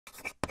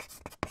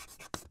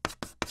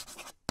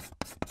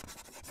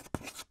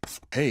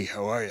Hey,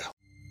 how are you?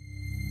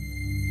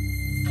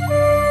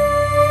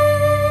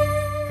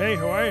 Hey,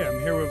 how are you? I'm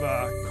here with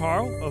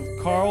Carl of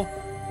Carl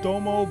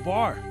Domo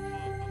Bar.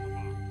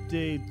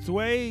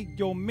 最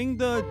有名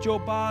的酒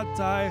吧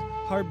在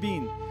哈尔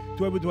滨，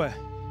对不对？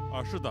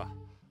是的。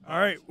All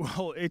right,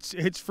 well,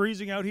 it's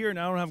freezing out here and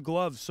I don't have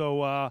gloves,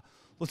 so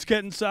let's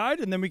get inside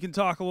and then we can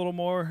talk a little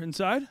more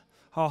inside.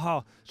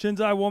 好，现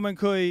在我们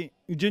可以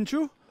进去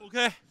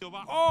OK， 酒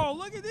吧。Oh,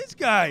 look at this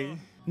guy.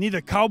 Need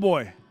a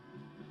cowboy.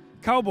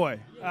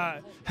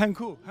很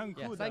酷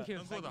的。 Thank you.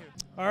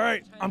 All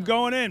right, I'm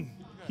going in.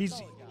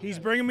 He's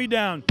bringing me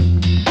down.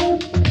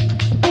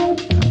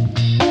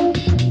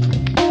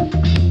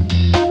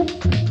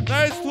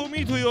 Nice to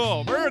meet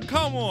you.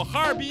 Welcome，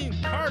 哈尔滨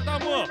卡尔大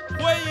漠，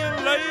欢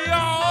迎来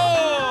呀！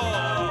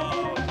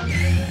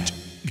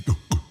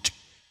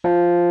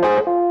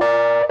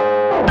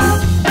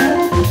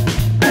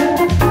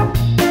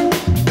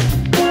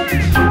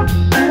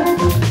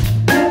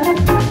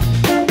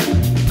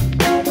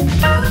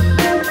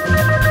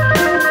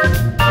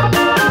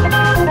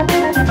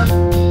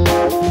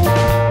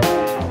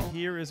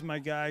 Is my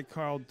guy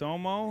Carl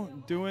Domo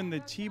doing the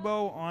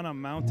T-bow on a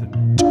mountain.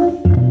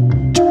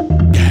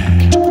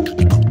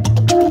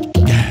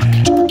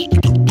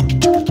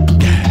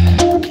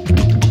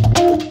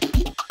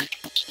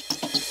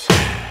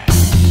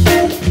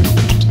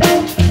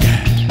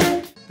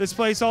 This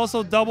place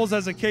also doubles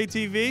as a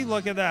KTV.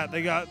 Look at that.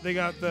 They got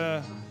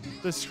the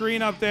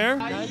screen up there.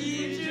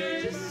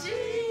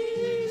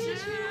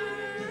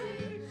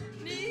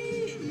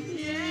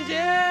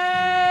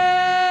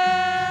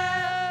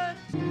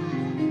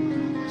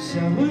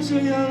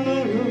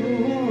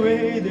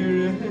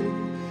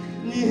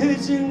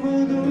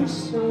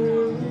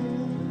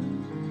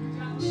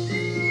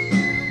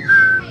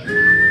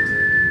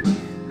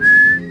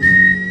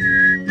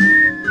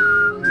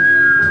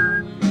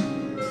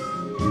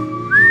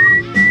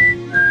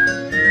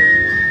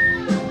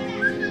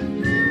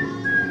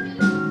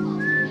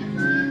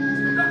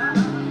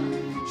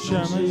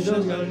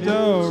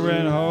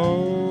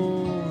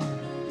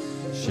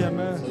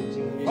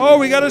 Oh,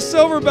 we got a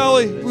silver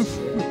belly.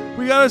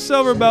 We got a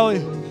silver belly.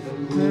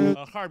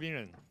 哈尔滨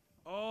人。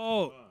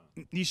 Oh,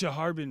 Nisha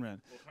Harbin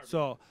Ren.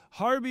 So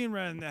Harbin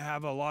Ren, they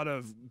have a lot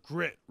of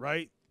grit,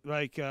 right?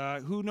 Like,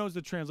 who knows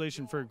the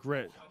translation for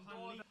grit?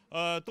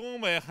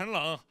 东北很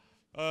冷，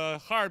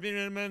哈尔滨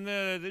人们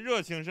的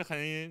热情是很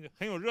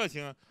有热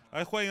情，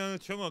来欢迎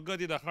全国各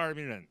地的哈尔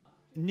滨人。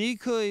你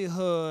可以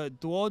喝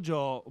多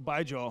久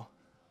白酒？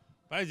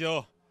白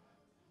酒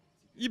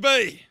，1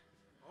杯。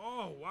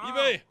哦，哇！1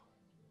杯。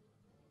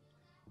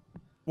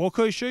我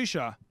可以试一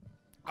下。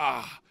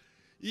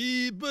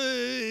1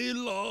杯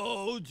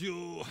老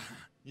酒，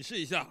你试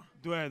一下。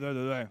对。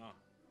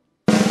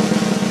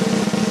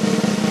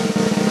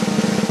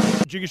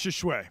这个是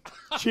水。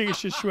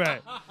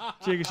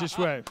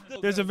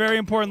There's a very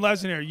important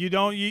lesson here. You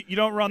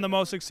don't run the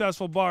most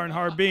successful bar in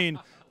Harbin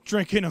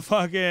drinking a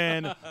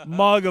fucking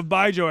mug of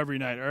baijiu every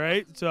night, all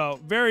right?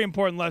 So, very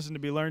important lesson to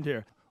be learned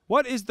here.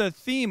 What is the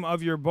theme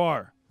of your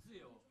bar?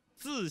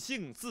 自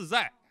信自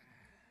在，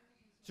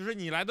就是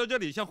你来到这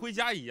里像回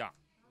家一样，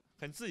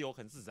很自由，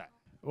很自在。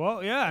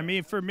 Well, yeah, I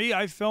mean, for me,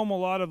 I film a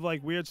lot of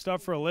like weird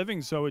stuff for a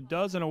living, so it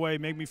does in a way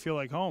make me feel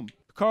like home.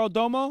 Carl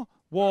Domo,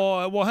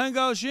 我很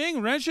高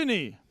兴认识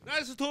你。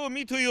 Nice to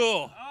meet you.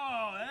 Oh,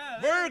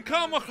 yeah.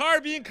 Welcome 哈尔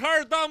滨卡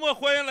尔大漠，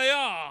欢迎来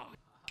呀！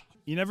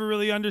 You never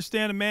really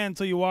understand a man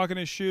until you walk in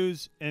his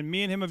shoes, and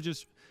me and him have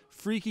just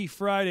Freaky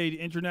Friday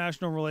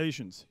international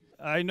relations.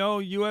 I know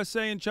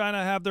USA and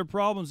China have their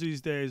problems these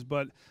days,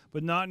 but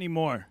not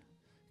anymore,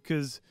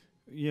 because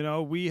you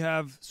know we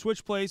have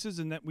switched places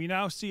and that we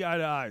now see eye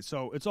to eye.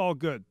 So it's all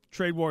good.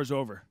 Trade war is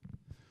over.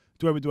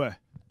 对不对？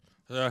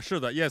是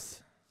的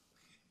 ，Yes.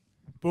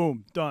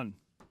 Boom, done.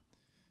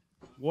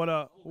 What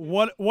a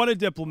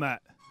diplomat.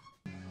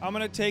 I'm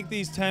gonna take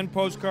these 10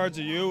 postcards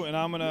of you, and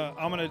I'm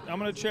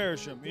gonna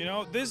cherish them. You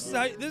know, this is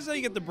how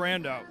you get the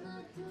brand out.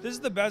 This is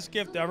the best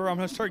gift ever. I'm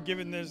gonna start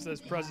giving this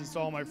as presents to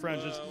all my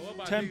friends. Just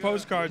 10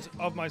 postcards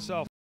of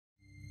myself.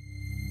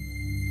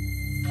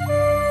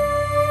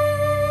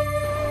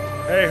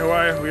 Hey, how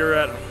are you? We are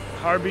at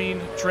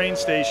Harbin train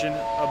station,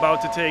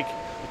 about to take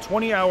a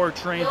 20-hour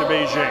train to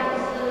Beijing.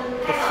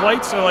 The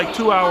flights are like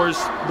 2 hours.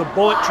 The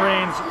bullet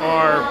trains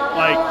are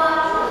like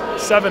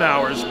 7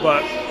 hours,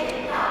 but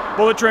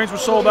bullet trains were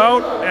sold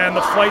out, and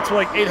the flights were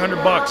like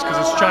 $800 because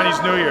it's Chinese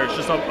New Year. It's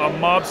just a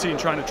mob scene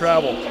trying to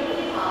travel.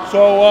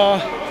 So I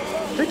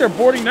think they're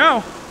boarding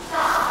now.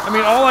 I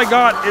mean, all I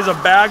got is a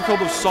bag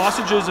filled with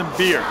sausages and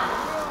beer.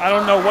 I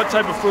don't know what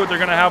type of food they're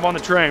gonna have on the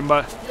train,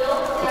 but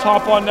let's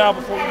hop on now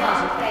before we miss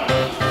it.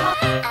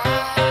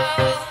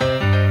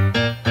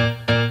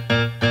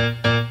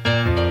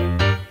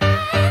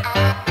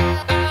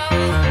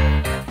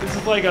 This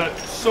is like a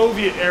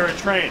Soviet-era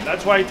train.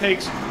 That's why it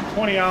takes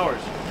 20 hours.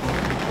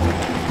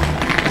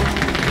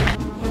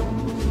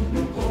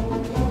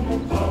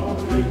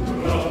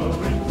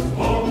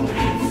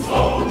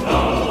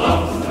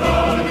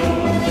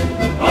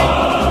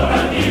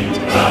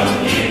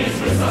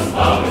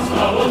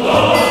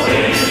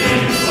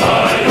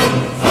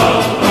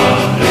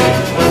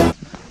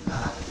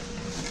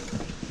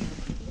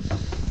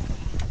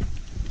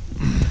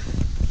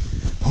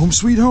 Home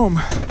sweet home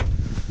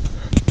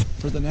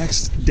for the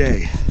next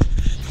day.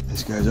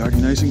 This guy's already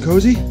nice and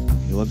cozy.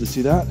 You'll love to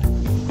see that.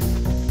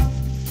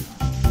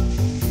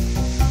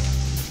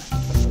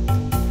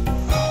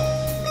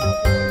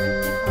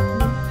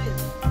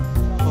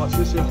 Oh,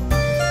 c'est sûr.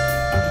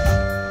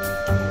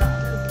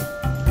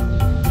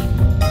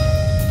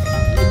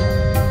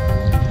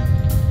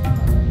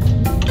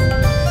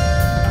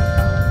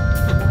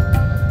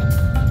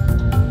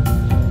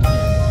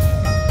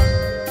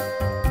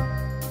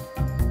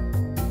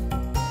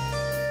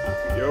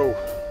 Yo,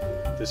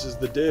 this is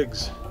the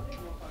digs.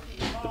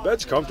 The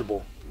bed's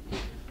comfortable.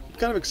 I'm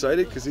kind of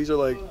excited because these are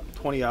like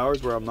 20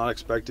 hours where I'm not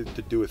expected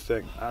to do a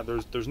thing.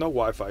 There's no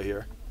Wi-Fi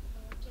here.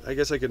 I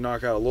guess I could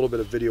knock out a little bit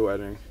of video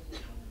editing.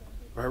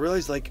 But I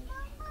realized like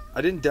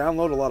I didn't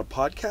download a lot of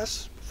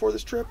podcasts before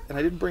this trip, and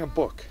I didn't bring a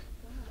book.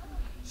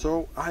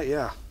 So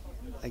I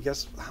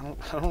guess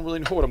I don't really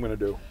know what I'm gonna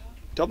do. I'm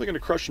definitely gonna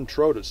crush some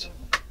trotas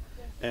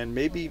and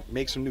maybe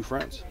make some new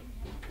friends.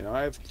 You know,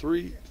 I have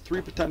three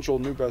potential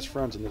new best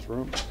friends in this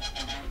room.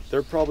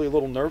 They're probably a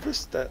little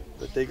nervous that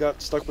they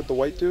got stuck with the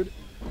white dude,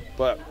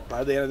 but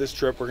by the end of this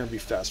trip, we're gonna be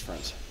fast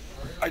friends.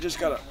 I just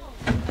gotta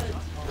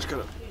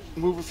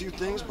move a few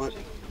things, but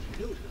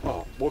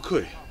oh, 我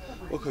可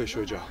以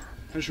睡觉，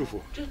很舒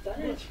服. It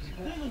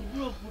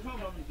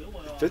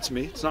fits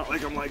me. It's not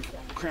like I'm like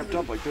cramped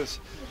up like this.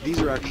 These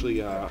are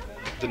actually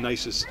the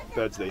nicest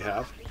beds they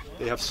have.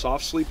 They have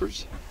soft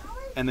sleepers,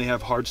 and they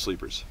have hard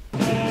sleepers.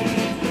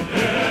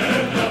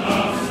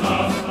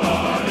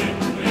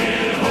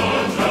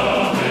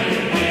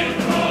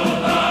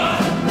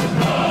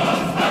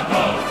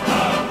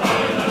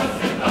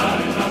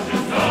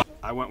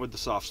 I went with the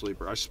soft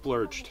sleeper. I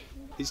splurged.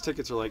 These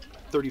tickets are like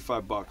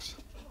 35 bucks.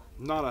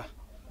 Not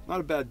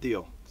a bad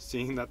deal,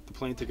 seeing that the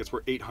plane tickets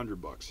were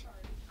 800 bucks.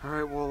 All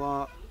right,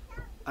 well,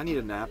 I need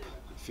a nap.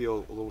 I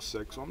feel a little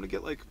sick, so I'm gonna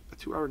get like a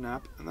 2-hour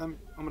nap, and then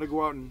I'm gonna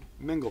go out and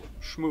mingle,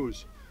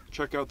 schmooze,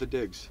 check out the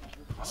digs.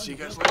 I'll see you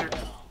guys later.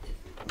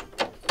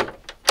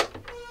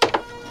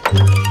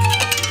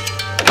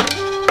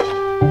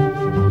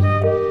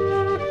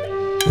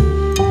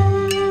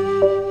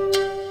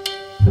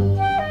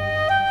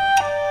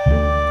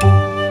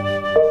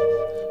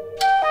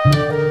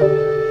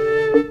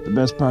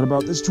 The best part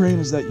about this train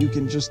is that you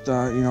can just,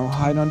 you know,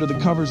 hide under the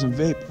covers and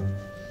vape.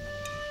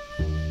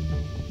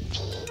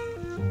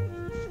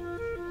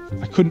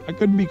 I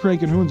couldn't be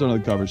cranking hoons under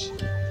the covers.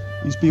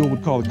 These people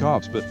would call the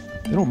cops, but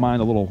they don't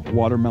mind a little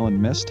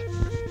watermelon mist.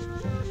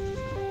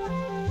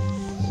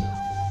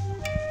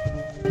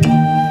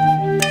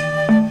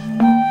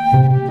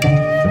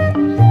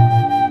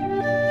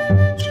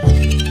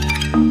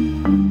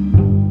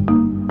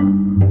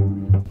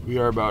 We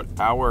are about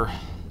hour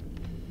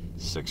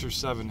 6 or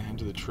 7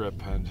 into the trip,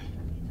 and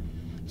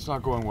it's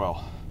not going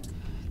well.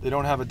 They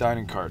don't have a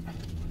dining cart,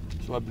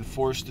 so I've been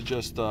forced to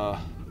just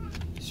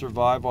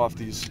survive off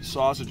these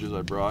sausages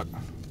I brought.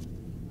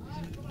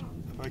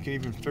 If I can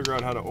even figure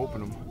out how to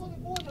open them.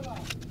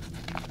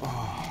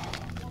 Oh.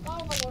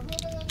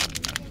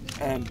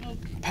 And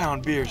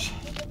pound beers.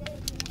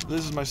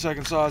 This is my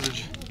second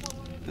sausage.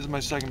 This is my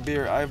second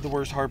beer. I have the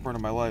worst heartburn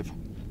of my life.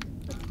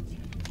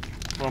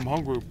 But I'm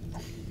hungry.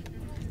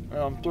 And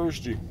I'm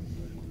thirsty.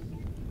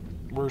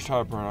 Worst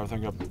heartburn I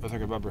think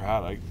I've ever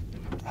had. I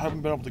haven't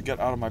been able to get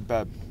out of my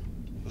bed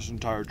this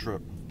entire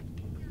trip.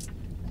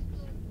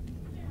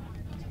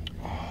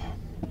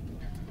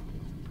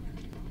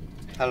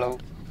 Hello，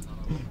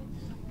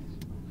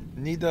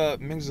 你的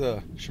名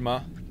字什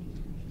么？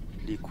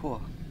李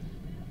阔，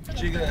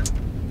这个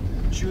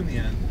去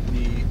年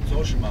你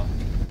做什么？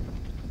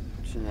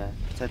去年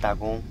在打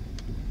工，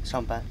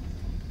上班。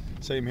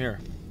 Same here.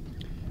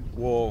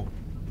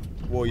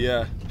 我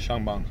也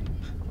上班。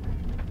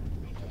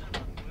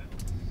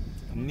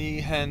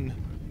你很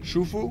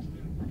舒服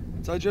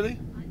在这里？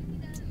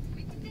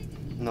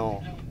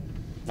 No，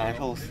 难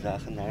受死了，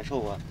很难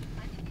受啊。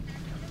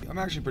 I'm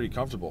actually pretty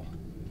comfortable.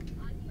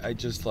 I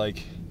just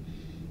like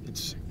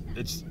it's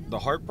the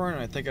heartburn,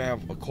 and I think I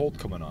have a cold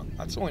coming on.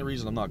 That's the only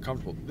reason I'm not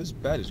comfortable. This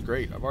bed is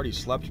great. I've already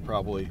slept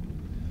probably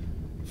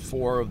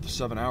 4 of the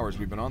 7 hours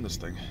we've been on this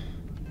thing.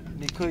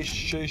 你可以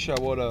试一下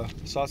我的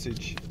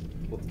sausage.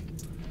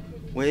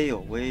 我也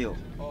有。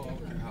哦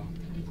 ，OK 好。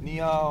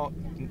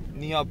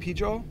你要啤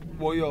酒？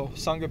我有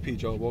3个啤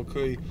酒，我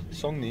可以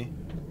送你。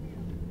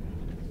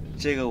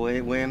这个我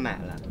也买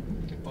了。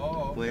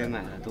 哦， 我也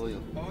买了，都有。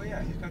 Oh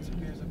yeah, he's got some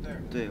beers up there.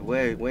 对，我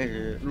也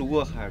是路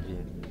过哈尔滨，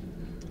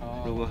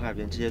路过哈尔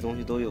滨这些东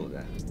西都有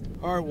的。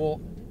 All right, well,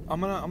 I'm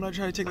gonna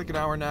try to take like an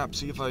hour nap,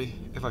 see if I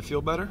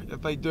feel better.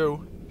 If I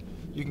do,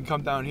 you can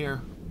come down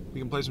here. We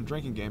can play some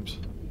drinking games.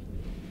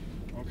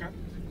 Okay.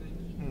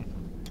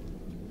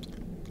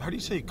 How do you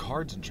say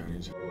cards in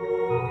Chinese?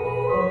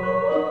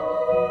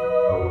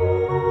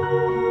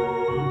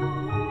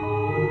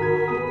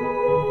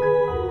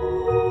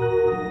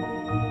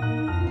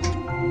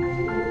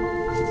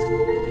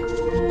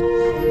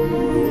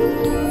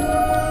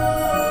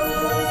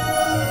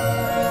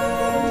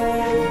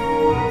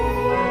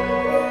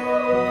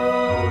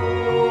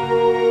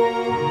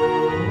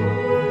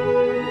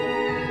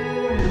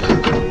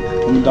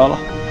 到了。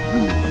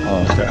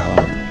OK， 好。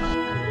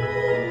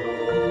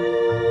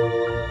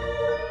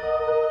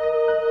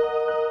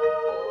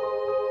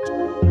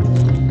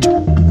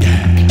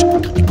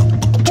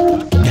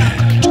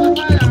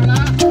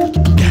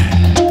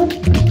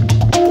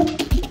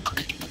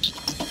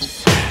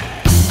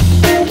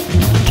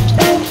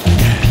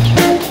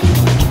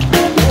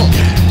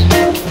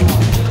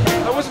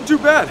That wasn't too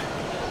bad.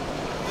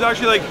 It was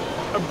actually like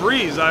a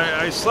breeze.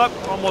 I slept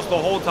almost the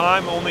whole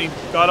time, only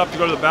got up to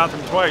go to the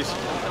bathroom twice.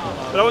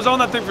 But I was on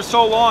that thing for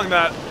so long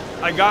that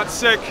I got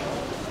sick,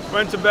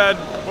 went to bed,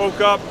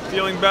 woke up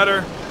feeling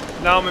better.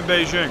 Now I'm in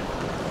Beijing.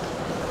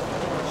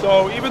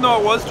 So even though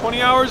it was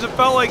 20 hours, it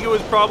felt like it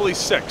was probably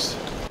 6.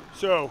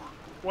 So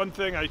one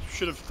thing I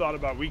should have thought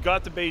about, we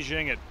got to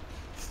Beijing at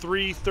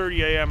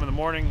 3:30 a.m. in the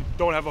morning,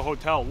 don't have a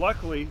hotel.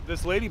 Luckily,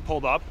 this lady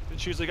pulled up and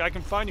she was like, I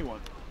can find you one.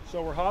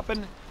 So we're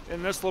hopping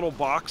in this little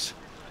box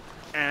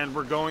and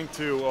we're going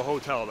to a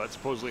hotel that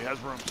supposedly has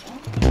rooms.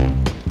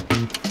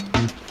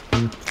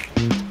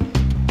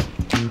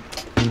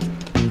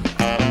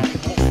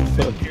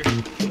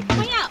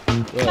 朋友，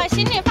把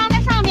行李放在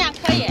上面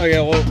可以。OK，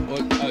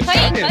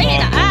 可以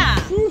的啊，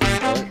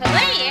可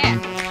以。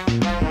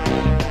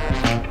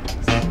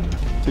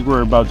 I think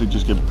we're about to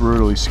just get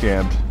brutally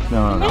scammed.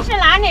 No, 你们是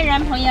哪里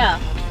人，朋友？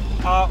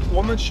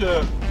我们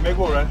是美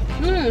国人。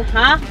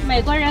好，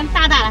美国人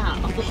大大的好。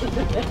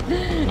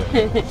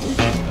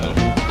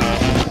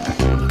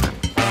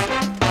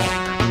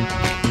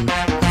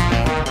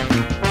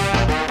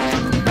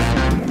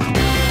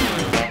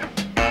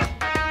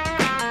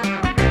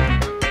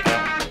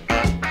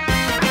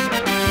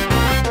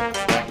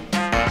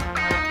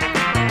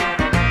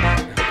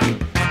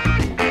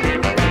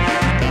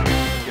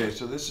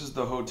So this is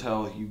the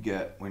hotel you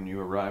get when you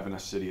arrive in a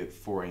city at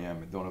 4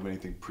 a.m. and don't have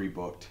anything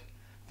pre-booked.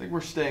 I think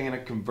we're staying in a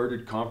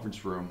converted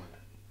conference room,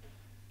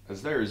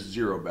 as there is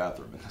 0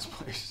 bathroom in this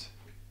place.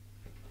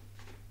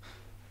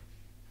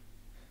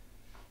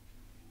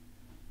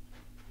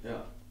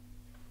 Yeah.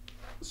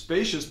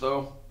 Spacious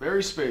though,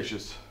 very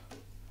spacious.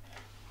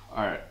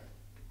 Alright,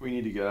 we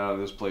need to get out of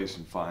this place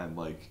and find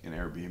like an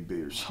Airbnb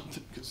or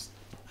something, because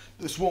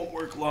this won't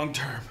work long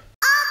term.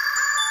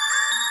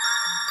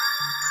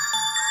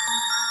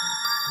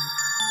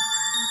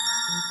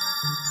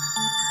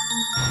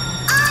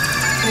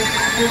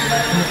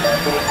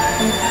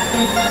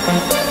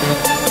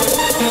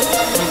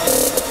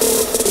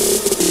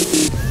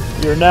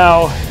 You're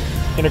now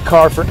in a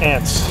car for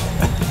ants.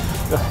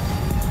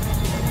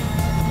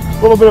 A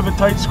little bit of a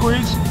tight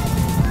squeeze.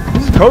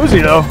 It's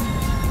cozy though.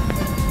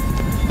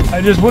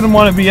 I just wouldn't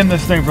want to be in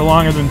this thing for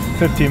longer than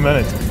 15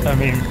 minutes. I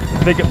mean,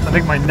 I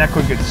think my neck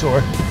would get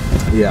sore.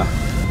 Yeah.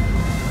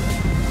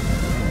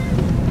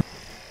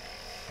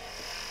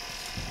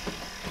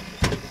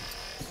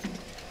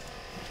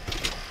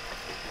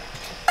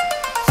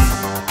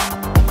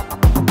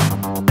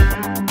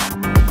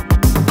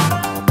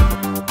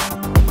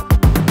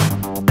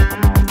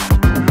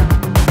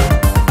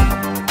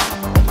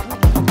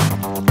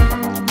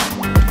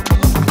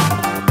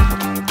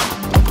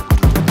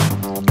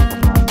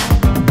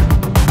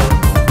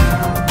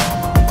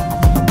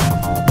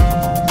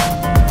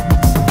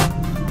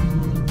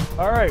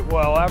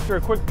 Well, after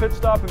a quick pit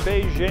stop in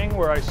Beijing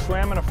where I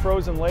swam in a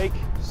frozen lake,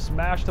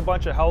 smashed a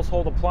bunch of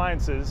household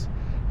appliances,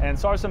 and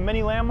saw some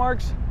mini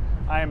landmarks,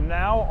 I am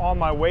now on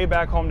my way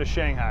back home to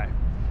Shanghai.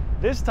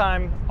 This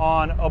time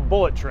on a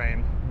bullet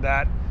train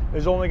that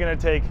is only going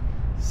to take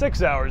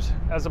 6 hours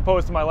as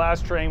opposed to my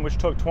last train which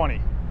took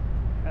 20.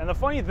 And the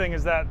funny thing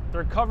is that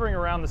they're covering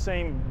around the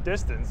same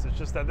distance, it's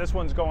just that this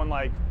one's going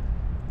like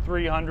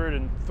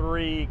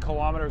 303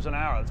 kilometers an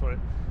hour, that's what it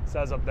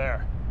says up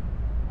there.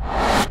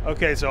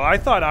 Okay, so I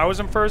thought I was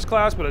in first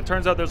class, but it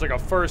turns out there's like a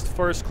first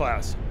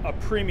class, a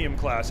premium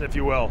class, if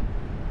you will.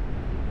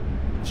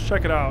 Let's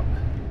check it out.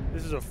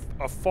 This is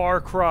a far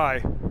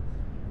cry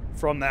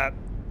from that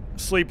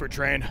sleeper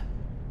train.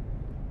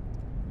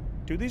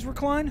 Do these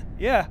recline?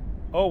 Yeah.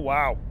 Oh,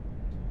 wow.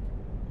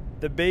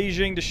 The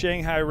Beijing to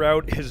Shanghai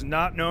route is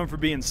not known for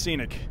being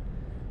scenic.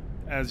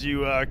 As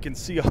you can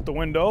see out the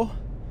window,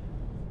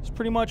 it's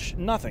pretty much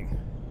nothing.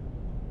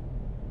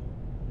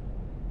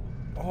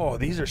 Oh,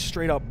 these are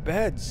straight up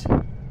beds.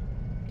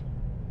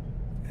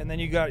 And then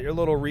you got your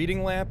little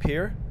reading lamp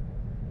here.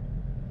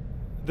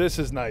 This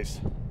is nice.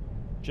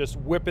 Just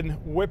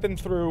whipping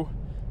through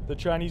the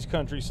Chinese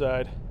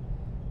countryside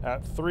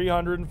at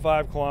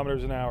 305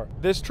 kilometers an hour.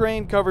 This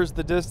train covers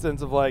the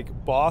distance of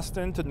like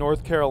Boston to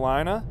North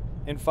Carolina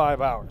in 5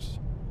 hours.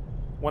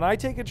 When I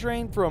take a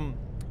train from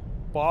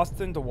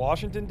Boston to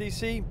Washington,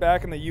 D.C.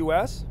 back in the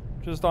U.S.,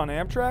 just on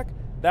Amtrak,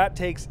 that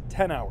takes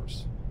 10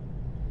 hours.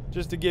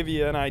 Just to give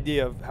you an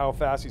idea of how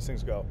fast these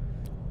things go.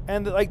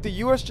 And like the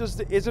US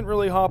just isn't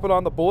really hopping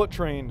on the bullet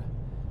train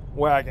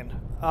wagon.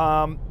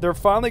 They're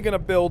finally gonna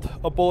build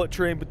a bullet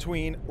train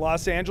between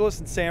Los Angeles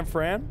and San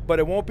Fran, but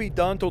it won't be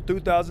done until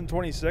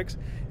 2026,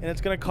 and it's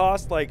gonna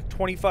cost like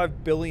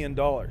 $25 billion.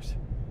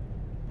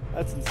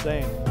 That's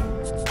insane.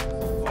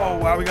 Oh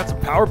wow, we got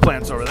some power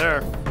plants over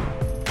there.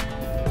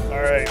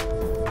 All right,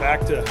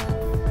 back to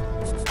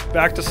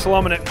Back to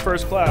slumming it in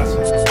first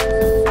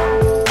class.